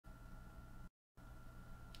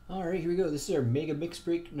All right, here we go. This is our Mega Mix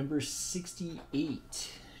Break number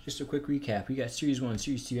 68. Just a quick recap. We got Series 1,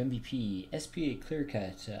 Series 2 MVP, SPA Clear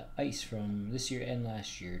Cut, Ice from this year and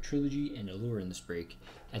last year, Trilogy, and Allure in this break.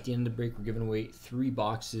 At the end of the break, we're giving away 3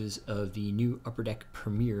 boxes of the new Upper Deck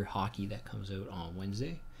Premier Hockey that comes out on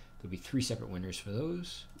Wednesday. There'll be 3 separate winners for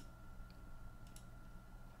those.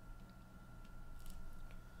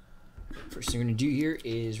 First thing we're going to do here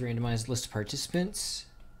is randomize the list of participants.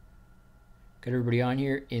 Got everybody on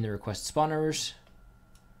here in the requested spawn numbers.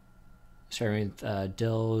 Starting with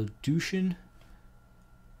Del Dushin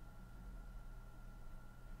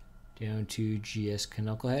down to GS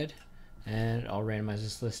Knucklehead. And I'll randomize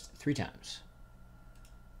this list 3 times.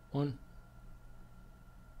 1,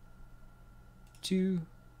 2,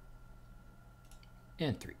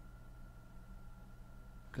 and 3.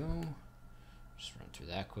 Go. Just run through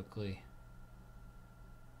that quickly.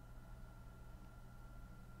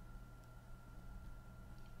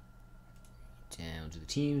 Down to the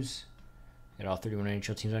teams. Got all 31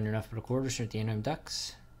 NHL teams on your alphabetical quarter. Start at the Anaheim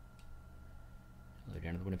Ducks. Go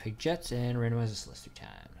down to the Winnipeg Jets and randomize this list 3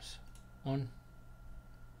 times. 1,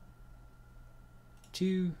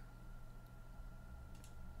 2,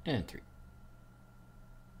 and 3.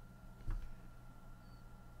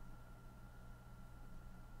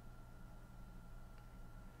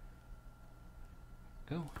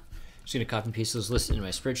 Go. Just gonna copy and paste those lists into my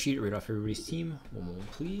spreadsheet right off everybody's team. One moment,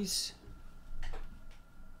 please.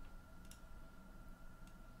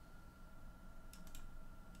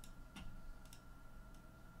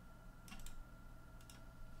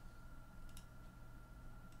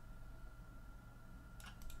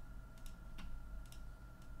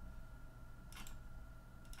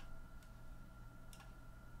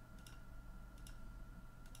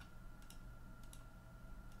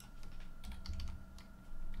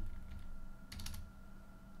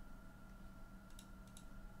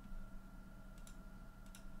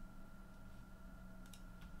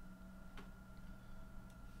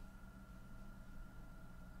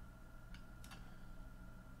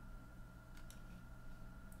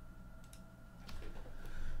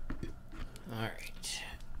 All right.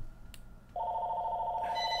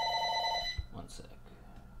 One sec.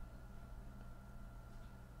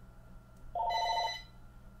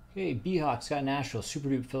 Okay, B-Hawk, Scott, Nashville, Super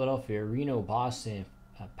Dupe, Philadelphia, Reno, Boston,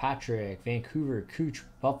 Patrick, Vancouver, Cooch,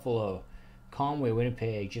 Buffalo, Conway,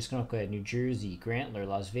 Winnipeg, Jisconauga, New Jersey, Grantler,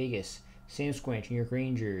 Las Vegas, Sam Squanch, New York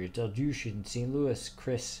Rangers, Del Dushin, St. Louis,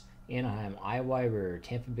 Chris, Anaheim, Iwiber,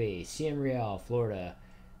 Tampa Bay, CM Real, Florida,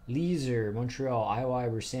 Leeser, Montreal,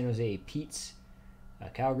 Iwiber, San Jose, Pete's,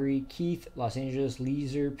 Calgary, Keith, Los Angeles,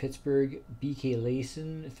 Leeser, Pittsburgh, BK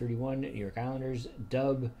Layson, 31, New York Islanders,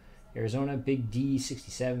 Dub, Arizona, Big D,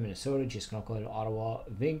 67, Minnesota, Jisconauga, Ottawa,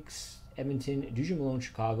 Vinks, Edmonton, Dujan Malone,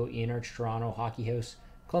 Chicago, Ian Arch, Toronto, Hockey House,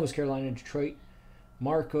 Columbus, Carolina, Detroit,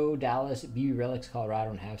 Marco, Dallas, BB Relics, Colorado,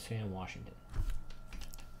 and Habs fan, Washington.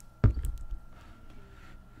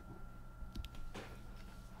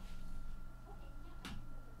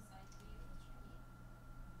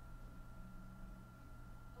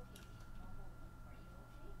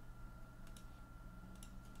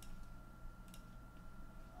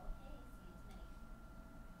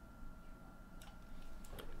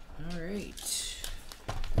 All right.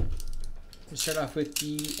 Let's start off with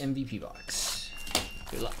the MVP box.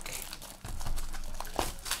 Good luck.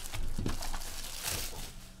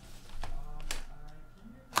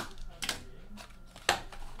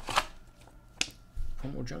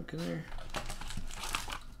 One more junk in there.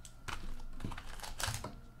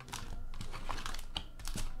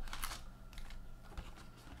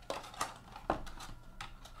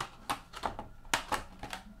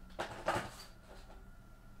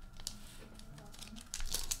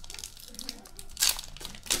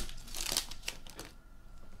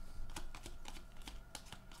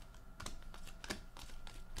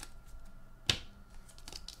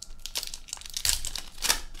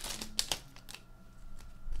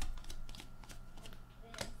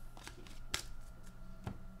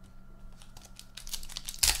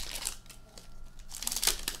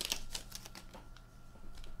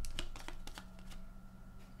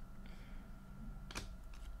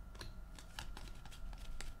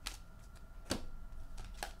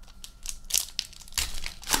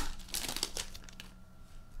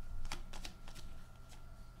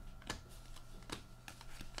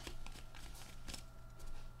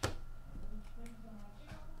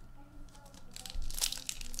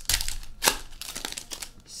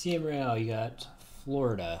 CM Real, you got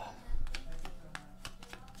Florida.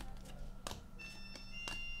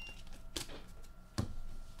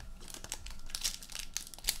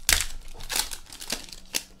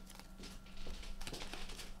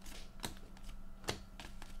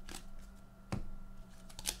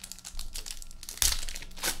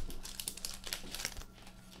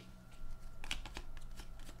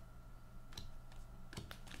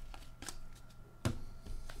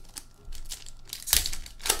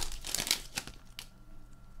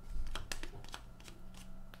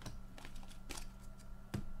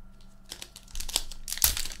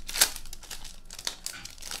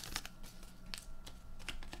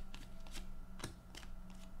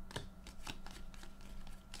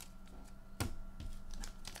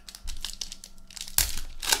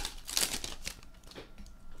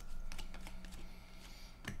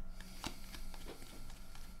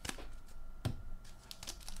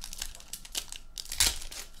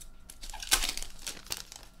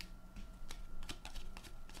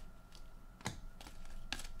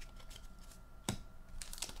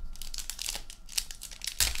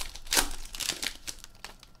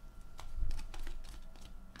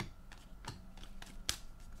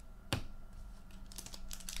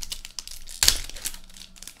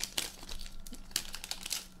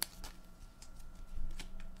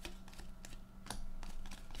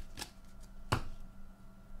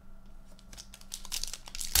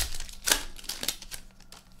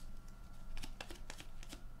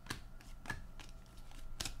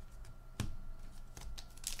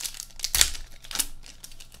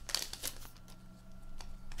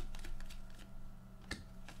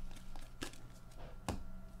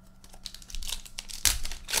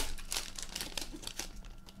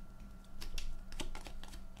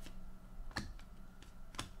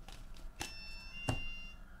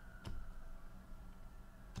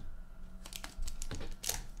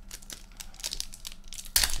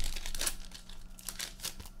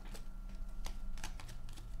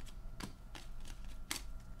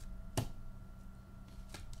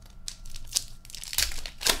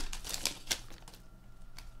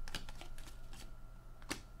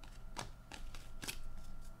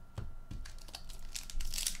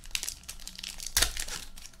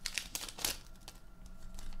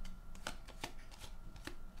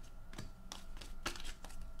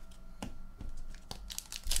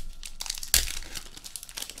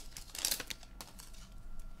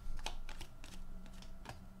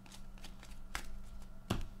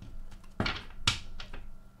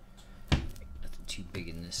 big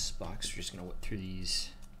in this box. We're just gonna whip through these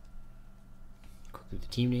quickly. The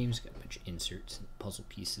team names, got a bunch of inserts and puzzle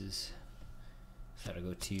pieces. So that'll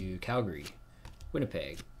go to Calgary,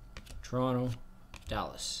 Winnipeg, Toronto,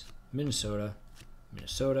 Dallas, Minnesota,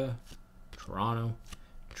 Toronto,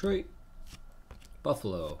 Detroit,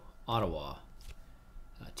 Buffalo, Ottawa,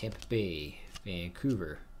 Tampa Bay,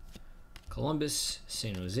 Vancouver, Columbus,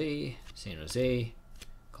 San Jose,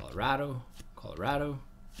 Colorado,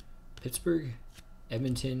 Pittsburgh,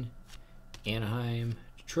 Edmonton, Anaheim,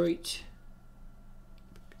 Detroit,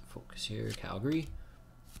 focus here, Calgary,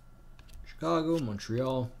 Chicago,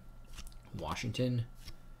 Montreal, Washington,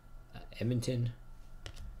 Edmonton,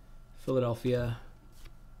 Philadelphia,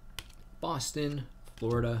 Boston,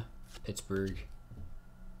 Florida, Pittsburgh,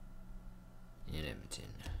 and Edmonton.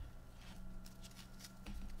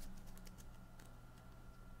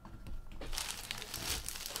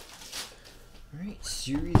 All right,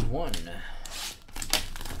 Series 1.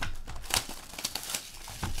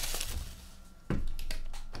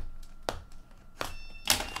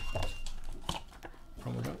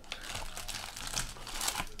 Promo dump.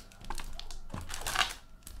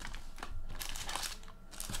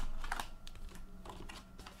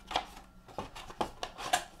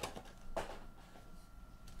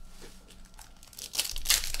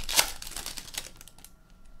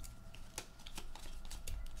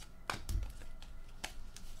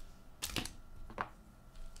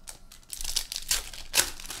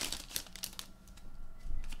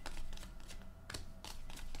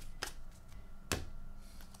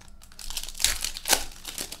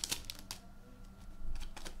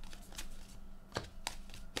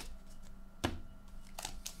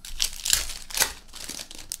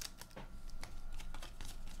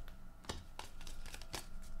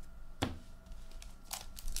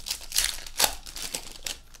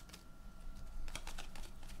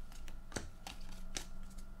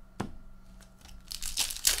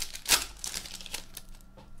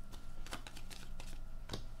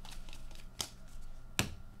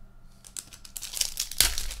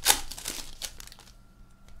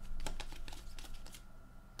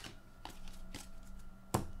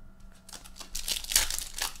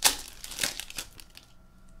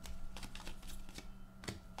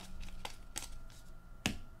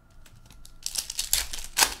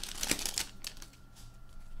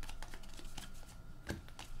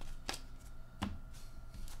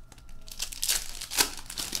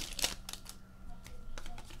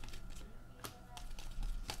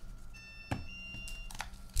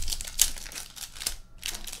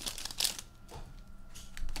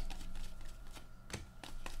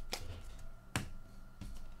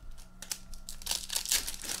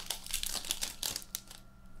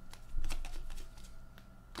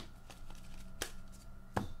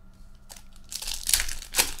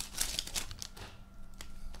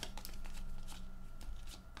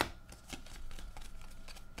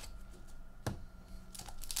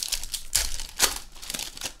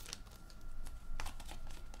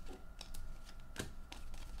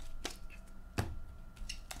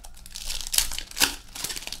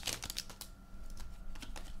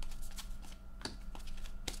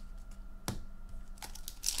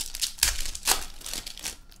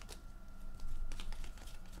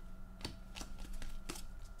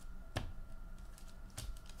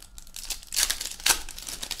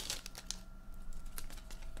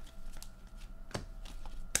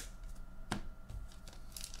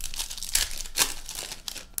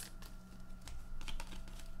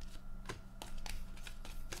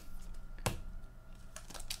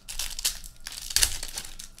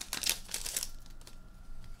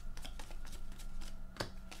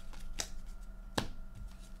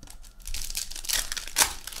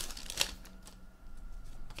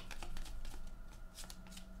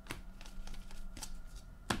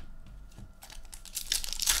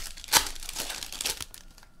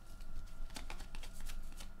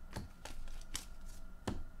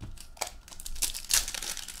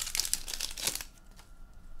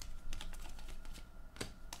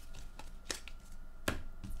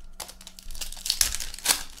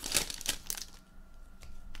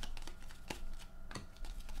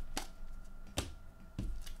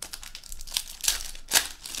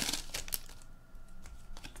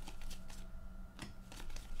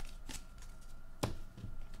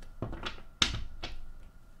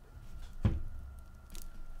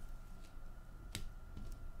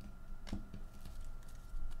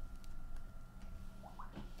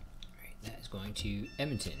 Going to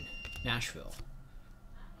Edmonton, Nashville,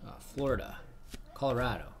 Florida,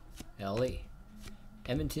 Colorado, LA,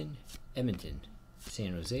 Edmonton,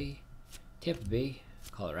 San Jose, Tampa Bay,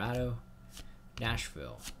 Colorado,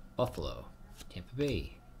 Nashville, Buffalo, Tampa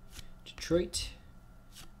Bay, Detroit,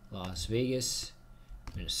 Las Vegas,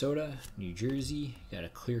 Minnesota, New Jersey. Got a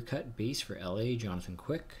clear-cut base for LA, Jonathan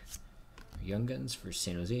Quick. Young Guns for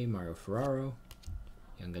San Jose, Mario Ferraro.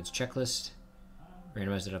 Young Guns checklist.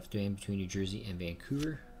 Randomized it up between New Jersey and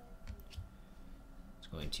Vancouver. It's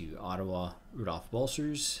going to Ottawa, Rudolph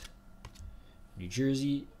Balcers. New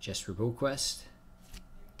Jersey, Jesper Boquist.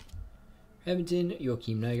 Edmonton,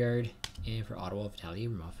 Joakim Nygaard. And for Ottawa, Vitaly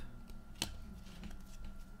Abramov.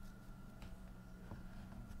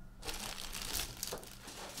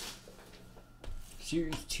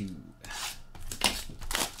 Series 2.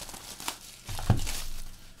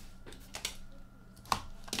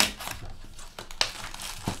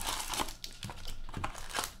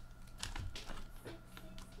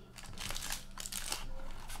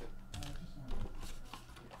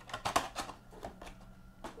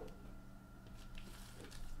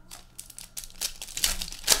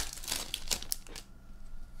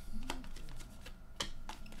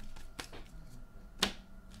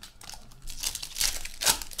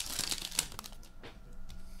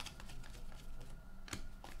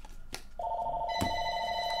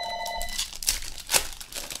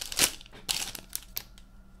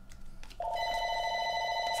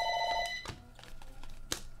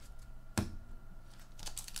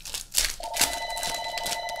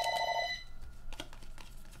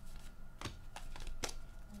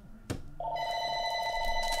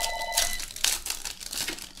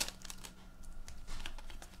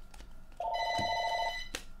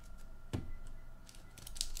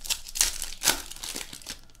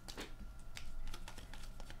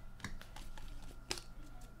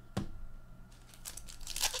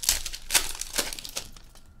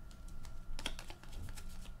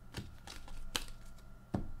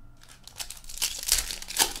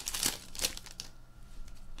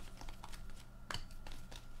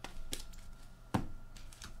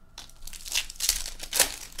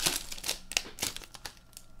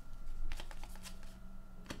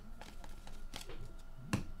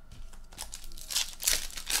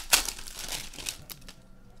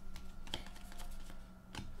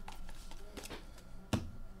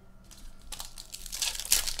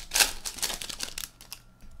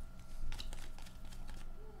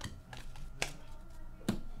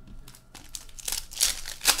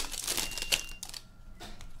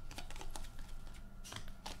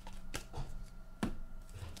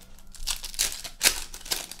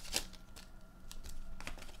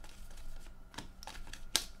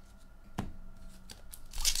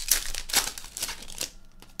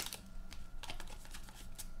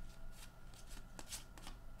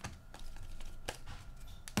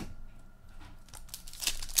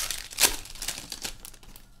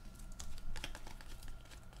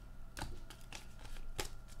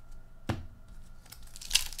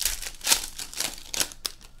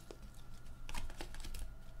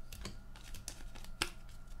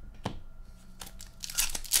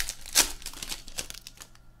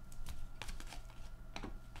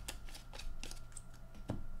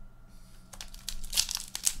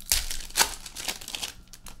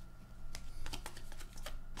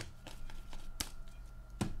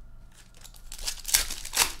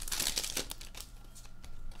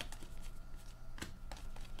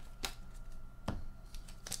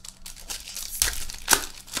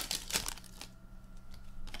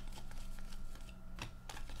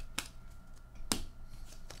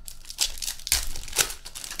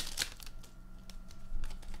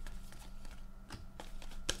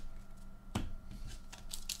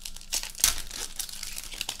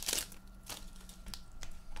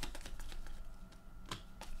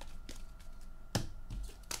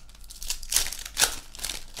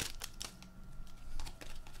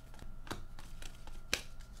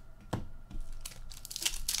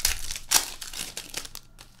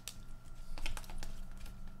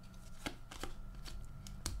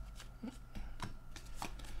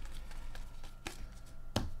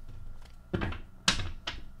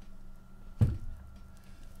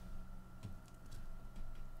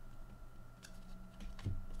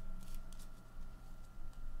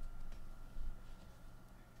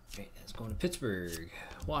 Right, that's going to Pittsburgh,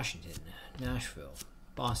 Washington, Nashville,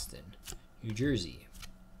 Boston, New Jersey,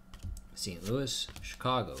 St. Louis,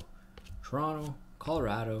 Chicago, Toronto,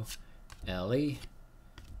 Colorado, LA,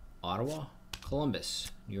 Ottawa,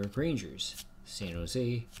 Columbus, New York Rangers, San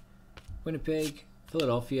Jose, Winnipeg,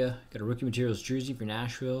 Philadelphia. Got a rookie materials jersey for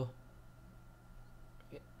Nashville.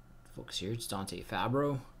 Focus here, it's Dante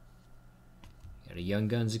Fabro. Got a Young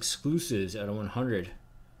Guns exclusives out of 100.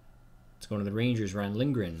 It's going to the Rangers, Ryan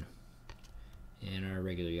Lindgren. And our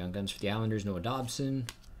regular Young Guns for the Islanders, Noah Dobson.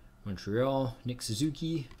 Montreal, Nick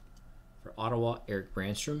Suzuki. For For Ottawa, Eric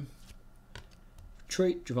Brandstrom.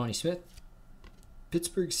 Detroit, Giovanni Smith.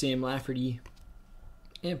 Pittsburgh, Sam Lafferty.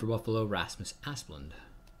 And for Buffalo, Rasmus Asplund.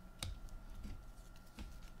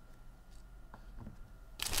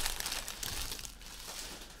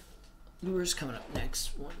 Lures coming up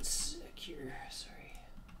next. One sec here. Sorry.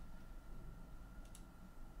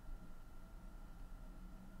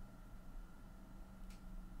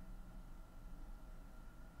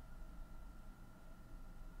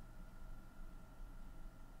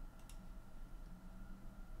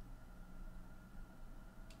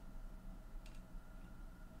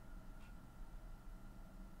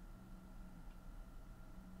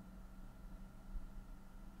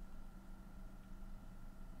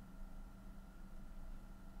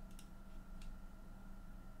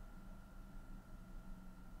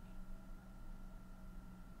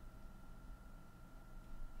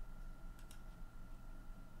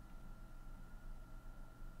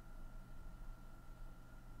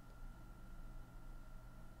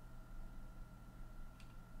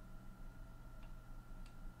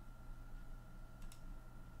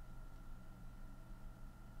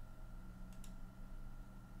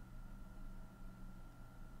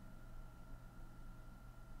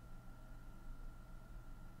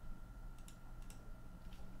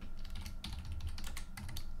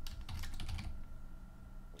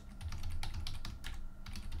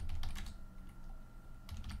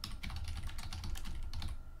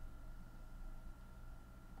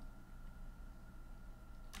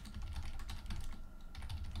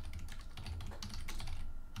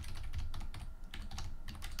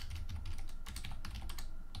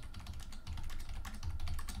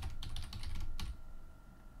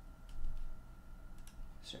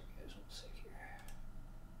 Sorry guys, one sec here.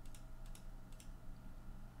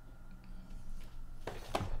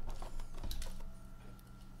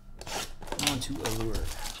 On to Allure.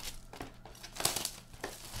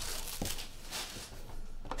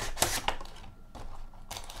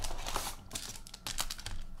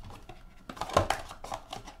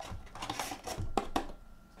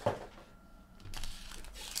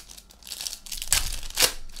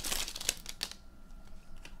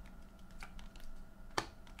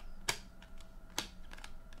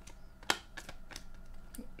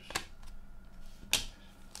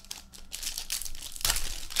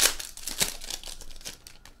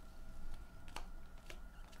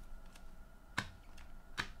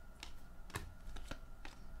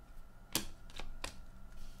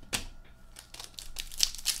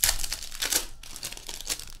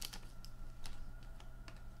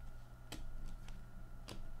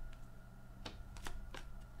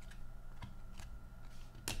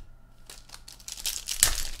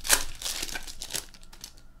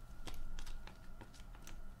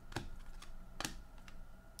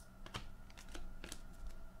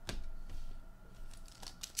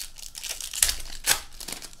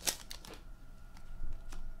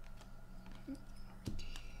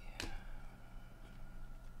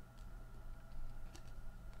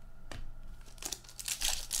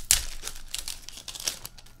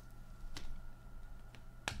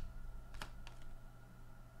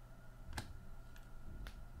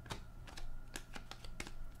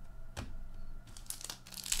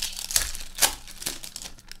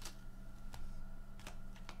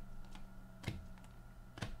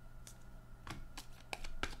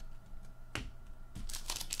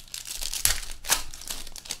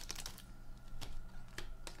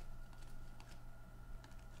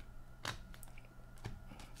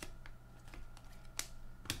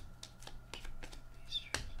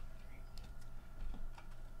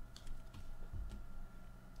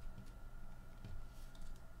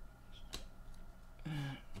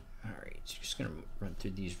 Just going to run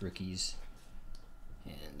through these rookies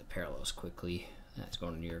and the parallels quickly. That's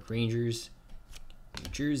going to New York Rangers, New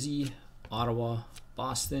Jersey, Ottawa,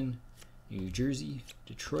 Boston, New Jersey,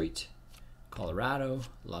 Detroit, Colorado,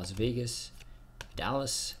 Las Vegas,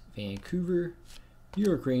 Dallas, Vancouver, New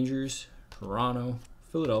York Rangers, Toronto,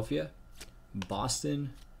 Philadelphia,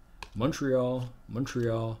 Boston, Montreal,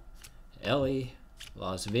 LA,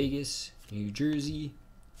 Las Vegas, New Jersey,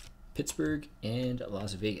 Pittsburgh, and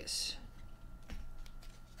Las Vegas.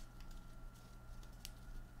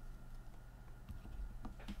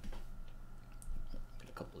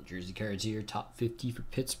 Jersey cards here. Top 50 for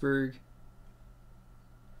Pittsburgh.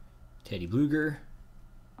 Teddy Bluger.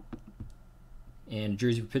 And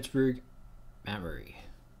jersey for Pittsburgh, Matt Murray.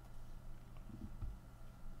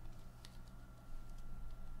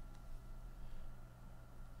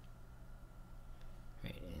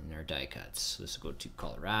 Right, and our die cuts. This will go to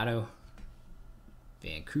Colorado,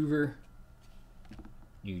 Vancouver,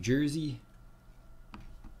 New Jersey,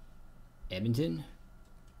 Edmonton.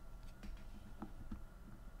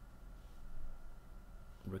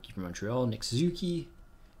 Rookie from Montreal, Nick Suzuki.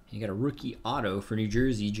 And you got a rookie auto for New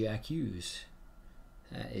Jersey, Jack Hughes.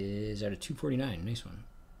 That is out of 249. Nice one.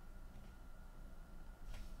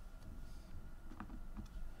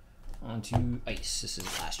 On to ice. This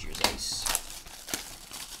is last year's ice.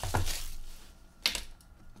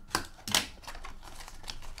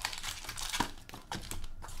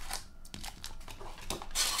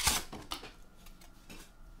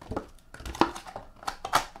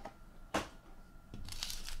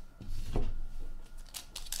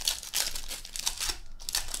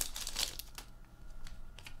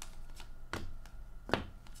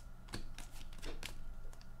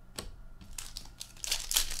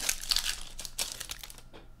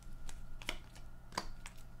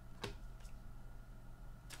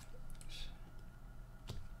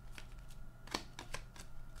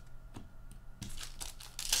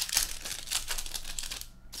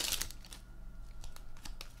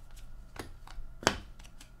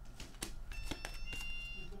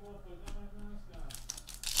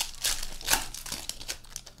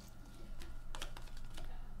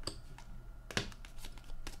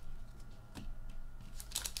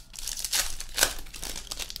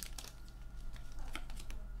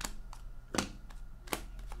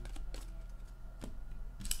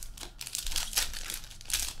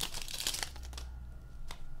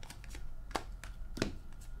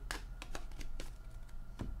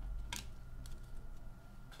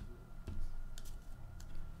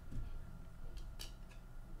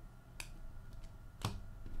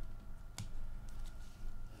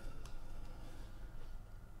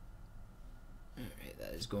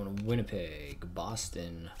 That is going to Winnipeg,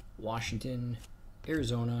 Boston, Washington,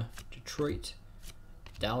 Arizona, Detroit,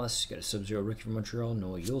 Dallas. Got a Sub-Zero rookie from Montreal,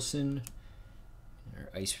 Noah Juulsen. Our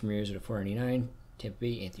ice premieres at a 499. Tampa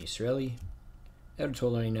Bay, Anthony Cirelli. Out of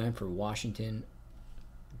 1299 for Washington,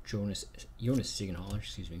 Jonas Siegenthaler,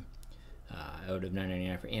 excuse me. Out of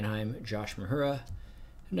 999 for Anaheim, Josh Mahura.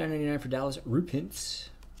 999 for Dallas, Rupins.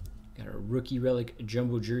 Got a rookie relic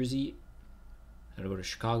jumbo jersey. Out to go to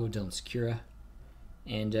Chicago, Dylan Secura.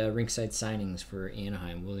 And rinkside signings for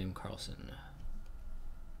Anaheim, William Karlsson.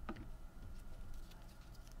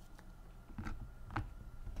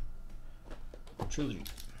 Trilogy.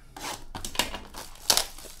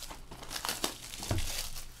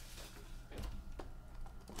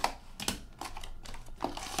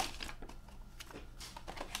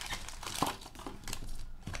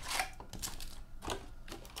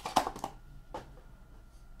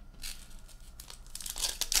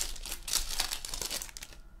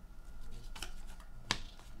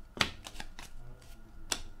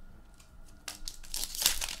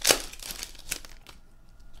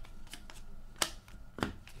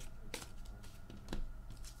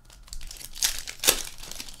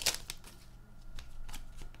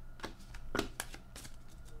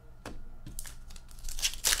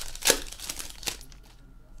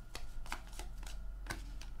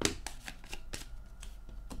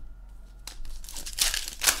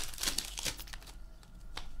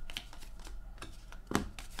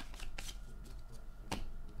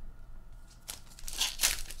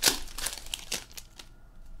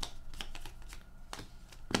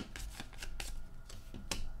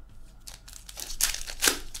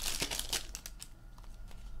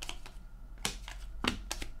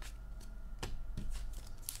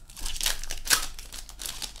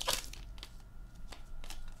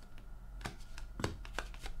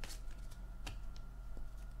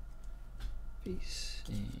 Base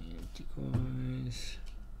and decoys.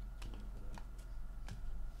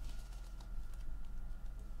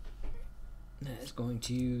 That is going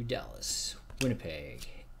to Dallas, Winnipeg,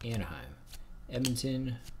 Anaheim,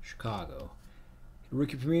 Edmonton, Chicago.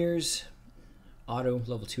 Rookie premieres, auto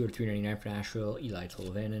level 2 out of 399 for Nashville, Eli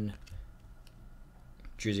Tolvanen.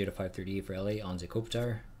 Jersey out of 538 for LA, Anze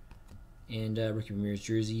Kopitar. And rookie premieres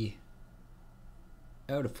jersey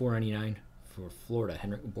out of 499 for Florida,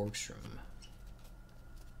 Henrik Borgstrom.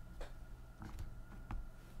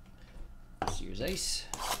 Here's ice.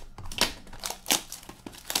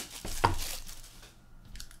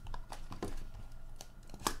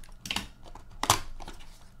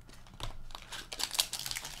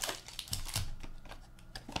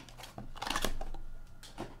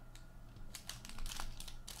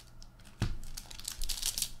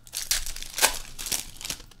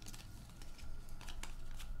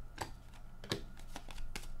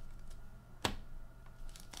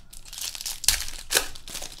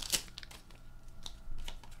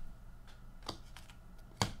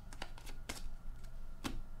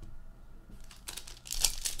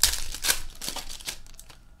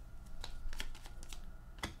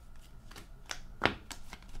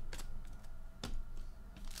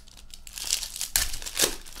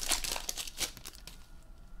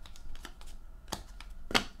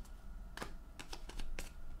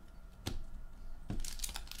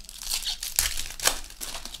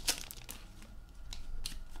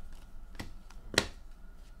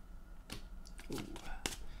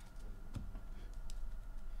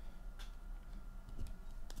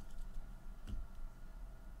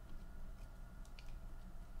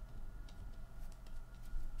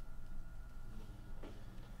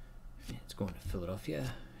 going to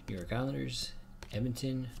Philadelphia, New York Islanders,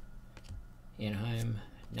 Edmonton, Anaheim,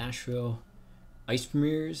 Nashville. Ice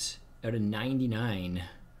Premiers out of 99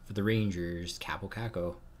 for the Rangers, Capo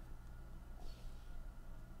Caco.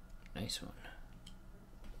 Nice one.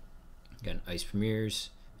 Got an Ice Premiers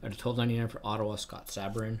out of 12.99 for Ottawa, Scott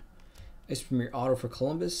Sabourin. Ice Premier Auto for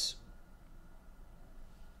Columbus,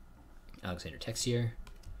 Alexander Texier.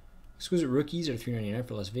 Exquisite Rookies out of 3.99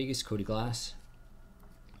 for Las Vegas, Cody Glass.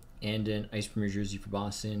 And an Ice Premier jersey for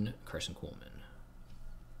Boston, Carson Coleman.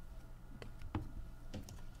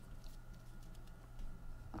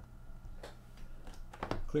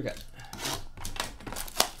 Clear cut.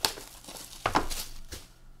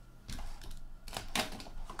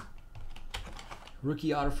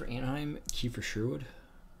 Rookie auto for Anaheim, Kiefer Sherwood.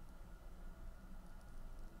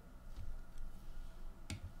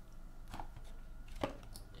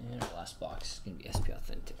 And our last box is going to be SP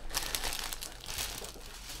Authentic.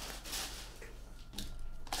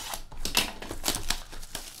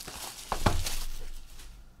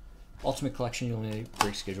 Ultimate Collection, the only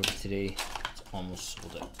break schedule for today. It's almost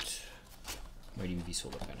sold out. Might even be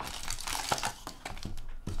sold out by now.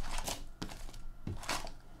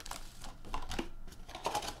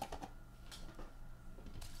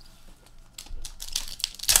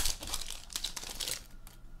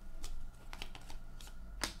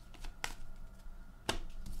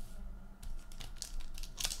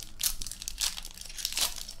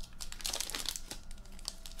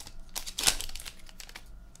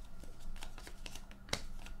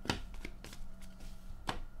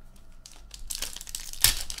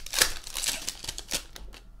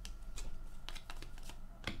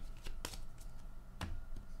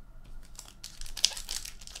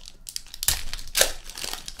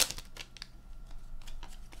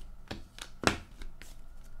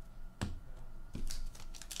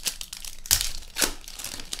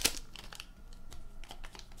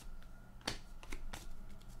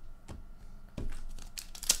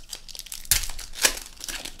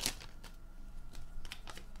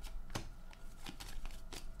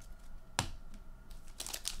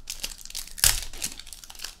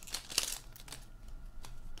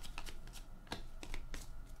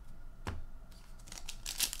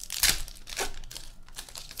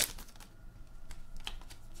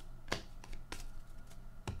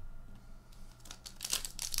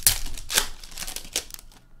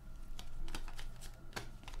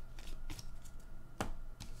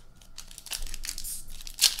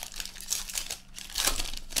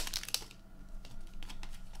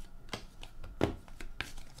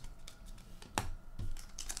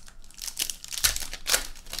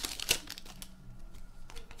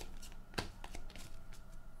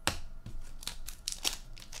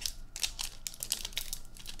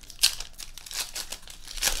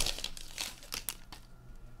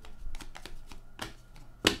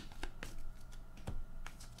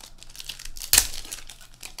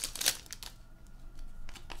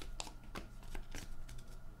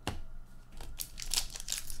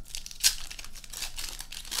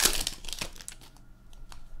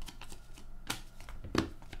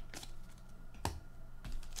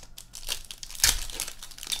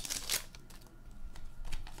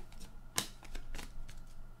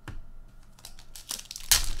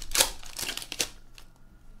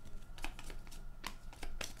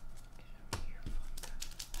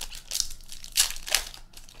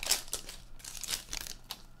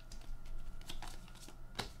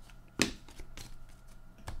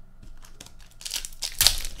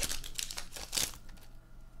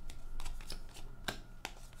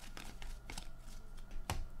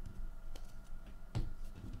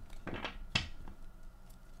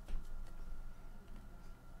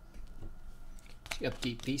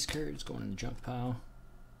 Update base cards going in the junk pile.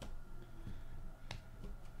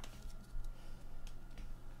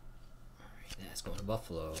 Alright, that's going to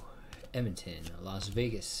Buffalo, Edmonton, Las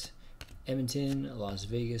Vegas, Edmonton, Las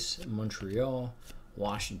Vegas, Montreal,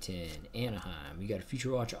 Washington, Anaheim. We got a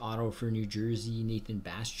Future Watch auto for New Jersey, Nathan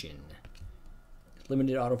Bastian.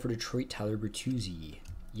 Limited auto for Detroit, Tyler Bertuzzi.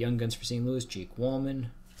 Young Guns for St. Louis, Jake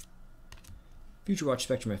Wallman. Future Watch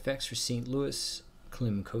Spectrum FX for St. Louis,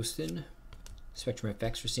 Klim Kostin. Spectrum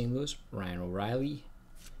FX for St. Louis, Ryan O'Reilly.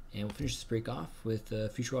 And we'll finish this break off with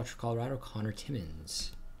Future Watch for Colorado, Connor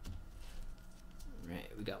Timmins. Alright,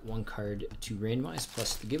 we got one card to randomize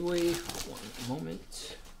plus the giveaway. One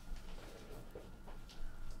moment.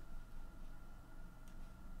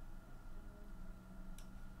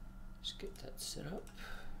 Just get that set up.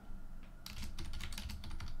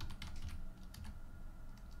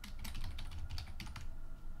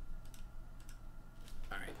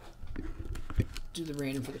 Do the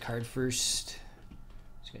random for the card first.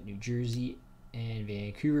 So we got New Jersey and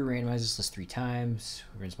Vancouver. Randomize this list 3 times.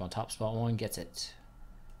 Whoever in top spot 1 gets it.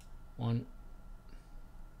 1,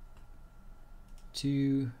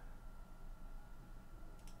 2,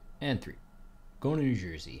 and 3. Going to New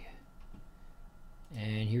Jersey.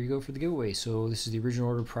 And here we go for the giveaway. So this is the original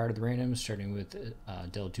order prior to the randoms, starting with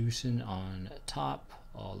Del Dewson on top,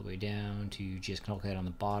 all the way down to J.S. Knockout on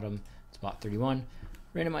the bottom, spot 31.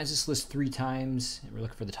 Randomize this list 3 times, and we're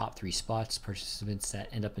looking for the top 3 spots. Participants that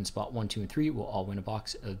end up in spot 1, 2, and 3 will all win a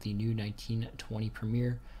box of the new 1920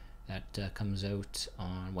 Premier that comes out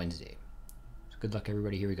on Wednesday. So good luck,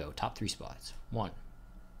 everybody. Here we go. Top 3 spots. 1,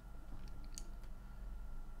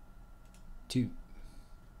 2,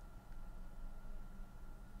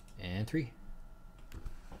 and 3.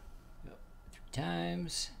 3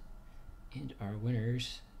 times. And our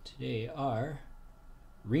winners today are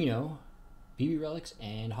Reno, BB Relics,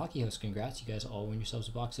 and Hockey House. Congrats, you guys all win yourselves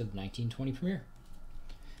a box of 1920 Premier.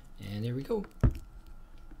 And there we go.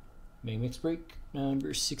 Mega Mix break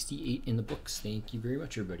number 68 in the books. Thank you very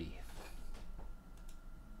much, everybody.